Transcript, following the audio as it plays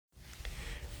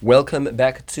Welcome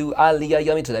back to Aliyah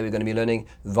Yomi. Today we're going to be learning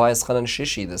Vaeschanan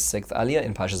Shishi, the sixth Aliyah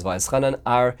in Parshas Vaeschanan.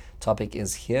 Our topic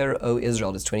is Hear, O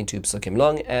Israel. It's 22 psukim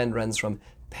long and runs from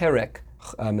Perek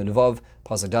Medvav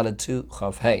Pasuk Daled to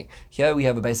Chav Hey. Here we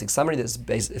have a basic summary. There's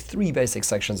three basic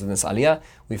sections in this Aliyah.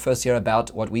 We first hear about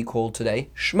what we call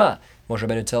today Shema. Moshe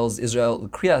Rabbeinu tells Israel,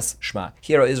 Kriyas Shema.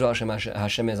 Hear, O Israel,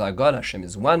 Hashem is our God, Hashem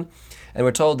is one. And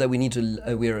we're told that we need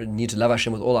to love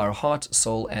Hashem with all our heart,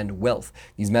 soul, and wealth.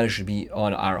 These matters should be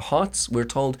on our hearts. We're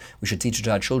told we should teach it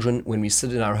to our children when we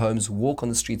sit in our homes, walk on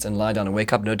the streets, and lie down and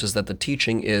wake up. Notice that the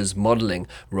teaching is modeling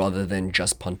rather than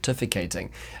just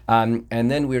pontificating. And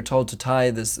then we're told to tie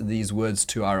these words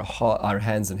to our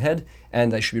hands and head,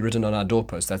 and they should be written on our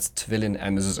doorposts. That's tefillin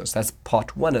and mezuzos. That's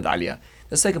part one of the Aliyah.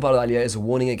 The second part of the Aliyah is a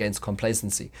warning against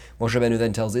complacency. Moshe Rabbeinu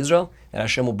then tells Israel that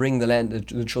Hashem will bring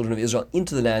the children of Israel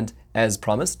into the land as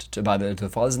promised to the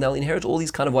fathers, and they'll inherit all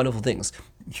these kind of wonderful things.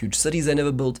 Huge cities they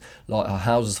never built,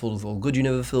 houses full of all good you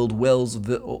never filled, wells,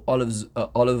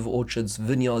 olive orchards,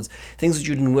 vineyards, things that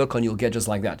you didn't work on, you'll get just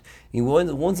like that. He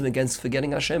warns them against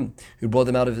forgetting Hashem, who brought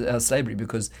them out of slavery,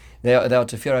 because they are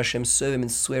to fear Hashem, serve Him,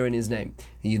 and swear in His name.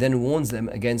 He then warns them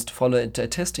against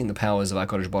testing the powers of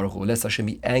HaKadosh Baruch Hu, lest Hashem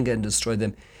be angered and destroy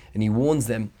them. And He warns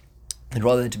them, and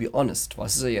rather than to be honest, go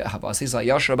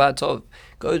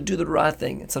do the right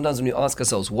thing. And sometimes when we ask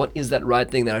ourselves, what is that right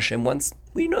thing that Hashem wants?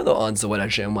 We know the answer what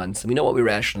Hashem wants, and we know what we're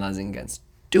rationalizing against.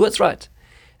 Do what's right.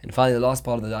 And finally, the last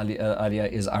part of the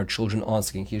Aliyah is our children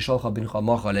asking. When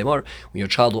your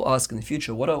child will ask in the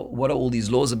future, what are all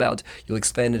these laws about? You'll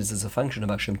explain it as a function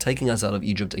of Hashem taking us out of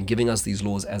Egypt and giving us these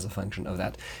laws as a function of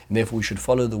that. And therefore, we should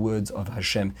follow the words of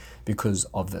Hashem because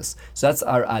of this. So that's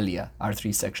our Aliyah, our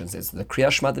three sections. There's the Kriya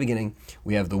Shema at the beginning.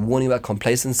 We have the warning about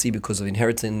complacency because of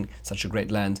inheriting such a great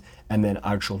land, and then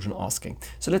our children asking.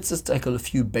 So let's just take a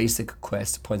few basic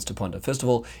points to ponder. First of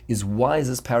all, is why is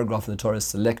this paragraph in the Torah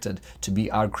selected to be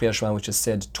our Kriya Shema, which is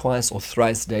said twice or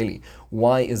thrice daily?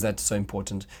 Why is that so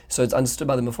important? So it's understood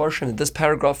by the Mefarshim that this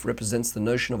paragraph represents the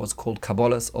notion of what's called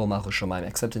Kabbalas or Malchus Shamayim,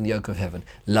 accepting the yoke of heaven,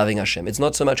 loving Hashem. It's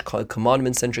not so much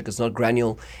commandment-centric, it's not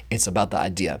granular, it's about the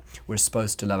idea. We're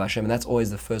supposed to love Hashem, and that's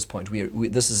always the first point.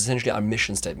 This is essentially our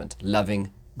mission statement,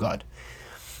 loving God.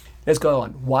 Let's go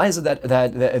on. Why is it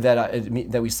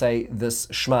that we say this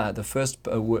Shema, the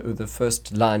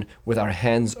first line, with our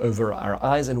hands over our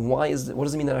eyes, and what does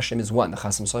it mean that Hashem is one? The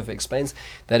Chasam Sofer explains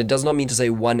that it does not mean to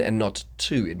say one and not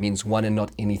two. It means one and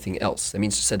not anything else. It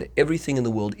means to say that everything in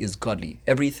the world is godly.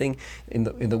 Everything in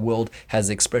the world has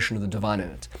the expression of the divine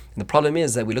in it. And the problem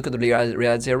is that we look at the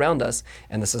reality around us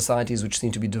and the societies which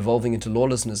seem to be devolving into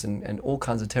lawlessness and all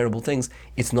kinds of terrible things.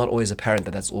 It's not always apparent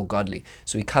that that's all godly.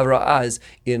 So we cover our eyes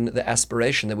in the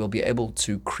aspiration that we'll be able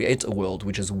to create a world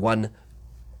which is one,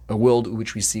 a world in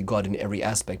which we see God in every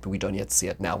aspect, but we don't yet see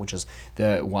it now, which is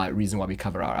the reason why we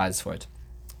cover our eyes for it.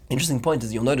 Interesting point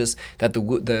is you'll notice that the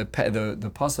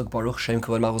pasuk Baruch Shem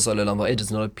Kavod Malchus Olam Va'ed does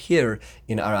not appear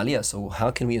in our Aliyah. So how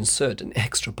can we insert an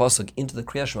extra pasuk into the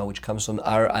Kriya Shema, which comes from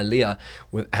our Aliyah,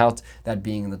 without that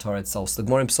being in the Torah itself? So the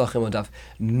Gemara in Pesachim Odaf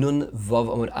Nun Vav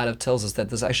Amud Aleph tells us that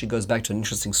this actually goes back to an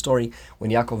interesting story.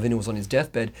 When Yaakov Avinu was on his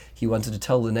deathbed, he wanted to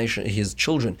tell the nation, his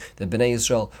children, the Bnei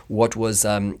Israel, what was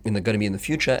going to be in the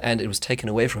future, and it was taken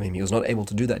away from him. He was not able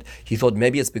to do that. He thought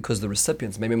maybe it's because the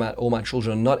recipients, maybe all my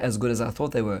children are not as good as I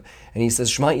thought they were. And he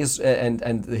says, Shema Yisrael,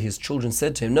 and his children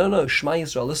said to him, no, Shema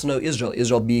Yisrael, listen, no,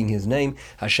 Israel being his name,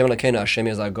 Hashem Elokeinu, Hashem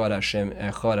is our God, Hashem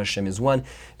Echad, Hashem is one.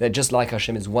 That just like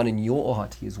Hashem is one in your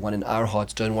heart, He is one in our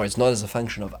hearts. Don't worry, it's not as a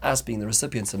function of us being the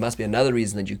recipients. There must be another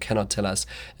reason that you cannot tell us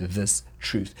this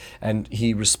truth. And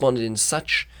he responded in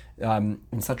such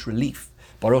relief.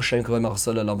 Baruch Shem Kavod Malchus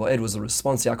Olam Va'ed was a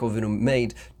response Yaakov Avinu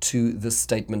made to this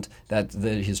statement that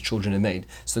his children had made.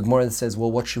 So the Gemara says, well,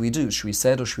 what should we do? Should we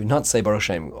say it or should we not say Baruch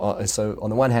Shem? So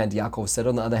on the one hand, Yaakov said,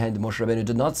 on the other hand, Moshe Rabbeinu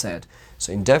did not say it.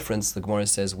 So in deference, the Gemara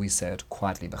says we say it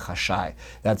quietly, b'chashai.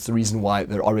 That's the reason why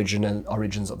the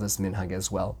origins of this minhag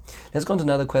as well. Let's go on to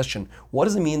another question. What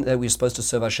does it mean that we're supposed to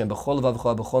serve Hashem b'chol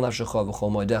levavcha, b'chol nafshecha,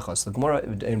 b'chol moedecha? So the Gemara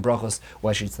in Brachos,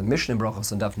 or actually it's the Mishnah in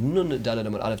Brachos, and Daf Nun Daled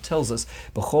Amud Aleph tells us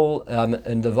b'chol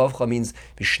and levavcha means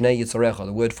b'shnei yitzorecha.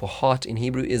 The word for heart in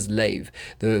Hebrew is leiv.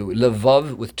 The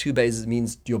levav with two bases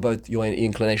means your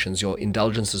inclinations, your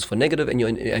indulgences for negative and your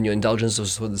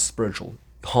indulgences for the spiritual.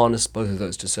 Harness both of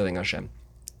those to serving Hashem.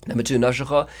 Number two,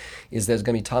 nafshecha, is there's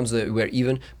going to be times where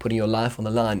even putting your life on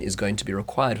the line is going to be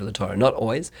required for the Torah. Not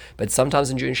always, but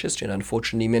sometimes in Jewish history, and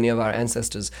unfortunately many of our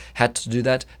ancestors had to do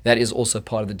that. That is also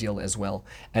part of the deal as well.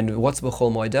 And what's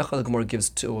b'chol moedecha? The Gemara gives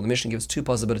two, or the Mishnah gives two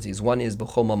possibilities. One is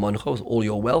b'chol mamoncha, with all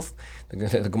your wealth.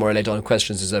 The Gemara later on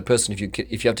questions, is a person, if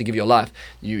you have to give your life,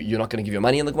 you're not going to give your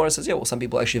money? And the Gemara says, yeah, well, some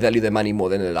people actually value their money more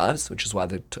than their lives, which is why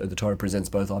the Torah presents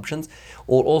both options.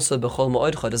 Or also b'chol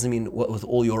moedcha doesn't mean with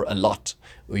all your allot,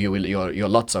 your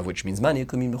lots of, which means money. It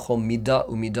could mean b'chol midah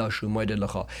umidah shu moeded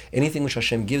lecha. Anything which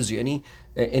Hashem gives you,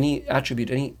 any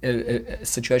attribute, any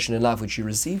situation in life which you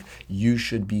receive, you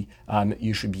should be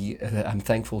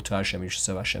thankful to Hashem. You should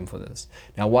serve Hashem for this.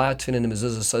 Now, why are tefillin and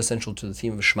mezuzah so central to the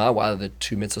theme of Shema? Why are the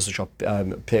two mitzvahs which are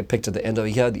picked at the end over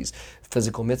here, these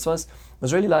physical mitzvahs? It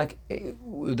was really like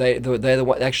they're the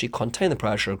one that actually contain the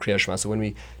parasha of Kriyat Shema. So when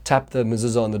we tap the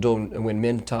mezuzah on the door, and when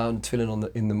men tie on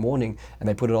tefillin in the morning and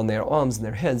they put it on their arms and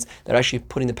their heads, they're actually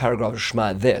putting the paragraph of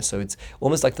Shema there. So it's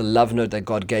almost like the love note that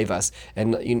God gave us.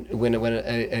 And when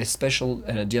a special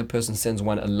and a dear person sends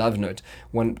one a love note,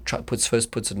 one puts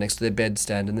it next to their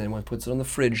bedstand, and then one puts it on the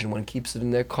fridge, and one keeps it in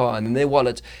their car and in their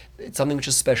wallet. It's something which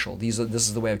is special. This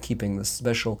is the way of keeping this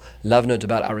special love note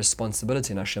about our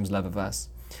responsibility and Hashem's love of us.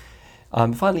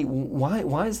 Finally,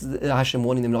 why is Hashem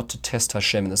warning them not to test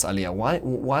Hashem in this aliyah?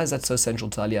 Why is that so central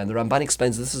to aliyah? And the Ramban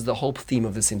explains this is the whole theme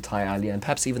of this entire aliyah, and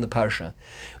perhaps even the parasha.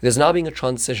 There's now being a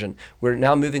transition. We're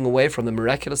now moving away from the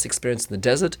miraculous experience in the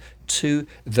desert to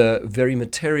the very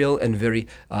material and very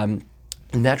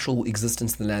natural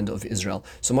existence in the land of Israel.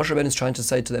 So Moshe Rabbeinu is trying to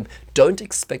say to them, don't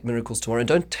expect miracles tomorrow, and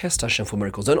don't test Hashem for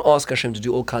miracles. Don't ask Hashem to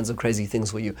do all kinds of crazy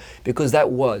things for you, because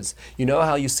you know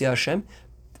how you see Hashem?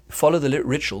 Follow the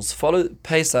rituals, follow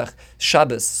Pesach,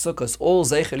 Shabbos, Sukkot, all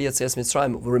Zeicher Yetzias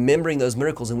Mitzrayim, remembering those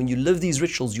miracles. And when you live these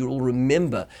rituals, you will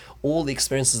remember all the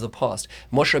experiences of the past.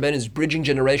 Moshe Rabbeinu is bridging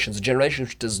generations, a generation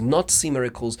which does not see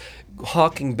miracles,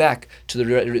 harking back to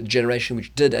the generation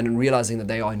which did, and realizing that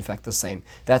they are in fact the same.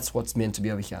 That's what's meant to be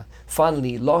over here.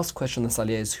 Finally, last question on the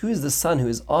Aliyah is, who is the son who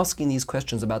is asking these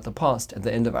questions about the past at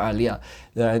the end of our Aliyah?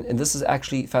 And this is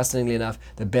actually, fascinatingly enough,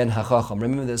 the Ben HaChacham.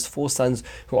 Remember, there's 4 sons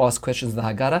who ask questions in the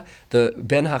Haggadah. The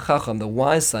Ben HaChacham, the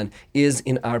wise son, is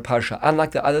in our Parsha.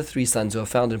 Unlike the other 3 sons who are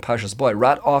found in Parshas Boy,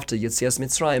 right after Yetzias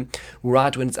Mitzrayim,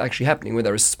 right when it's actually happening, when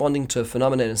they're responding to a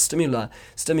phenomenon and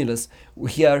stimulus,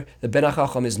 here the Ben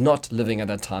HaChacham is not living at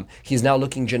that time. He's now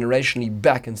looking generationally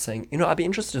back and saying, I'd be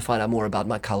interested to find out more about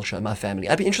my culture and my family.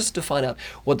 I'd be interested to find out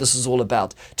what this is all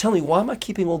about. Tell me, why am I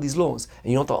keeping all these laws?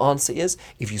 And you know what the answer is?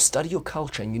 If you study your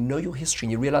culture and you know your history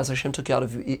and you realize Hashem took you out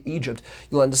of Egypt,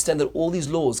 you'll understand that all these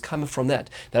laws come from that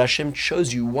Hashem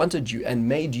chose you, wanted you, and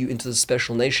made you into the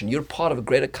special nation. You're part of a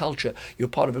greater culture. You're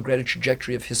part of a greater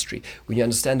trajectory of history. When you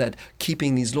understand that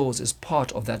keeping these laws is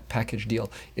part of that package deal,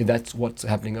 that's what's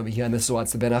happening over here. And this is why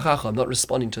it's the Ben HaChacham, not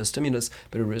responding to a stimulus,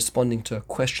 but responding to a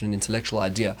question, an intellectual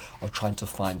idea of trying to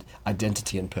find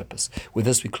identity and purpose. With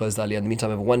this, we close the aliyah. In the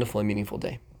meantime, have a wonderful and meaningful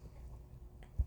day.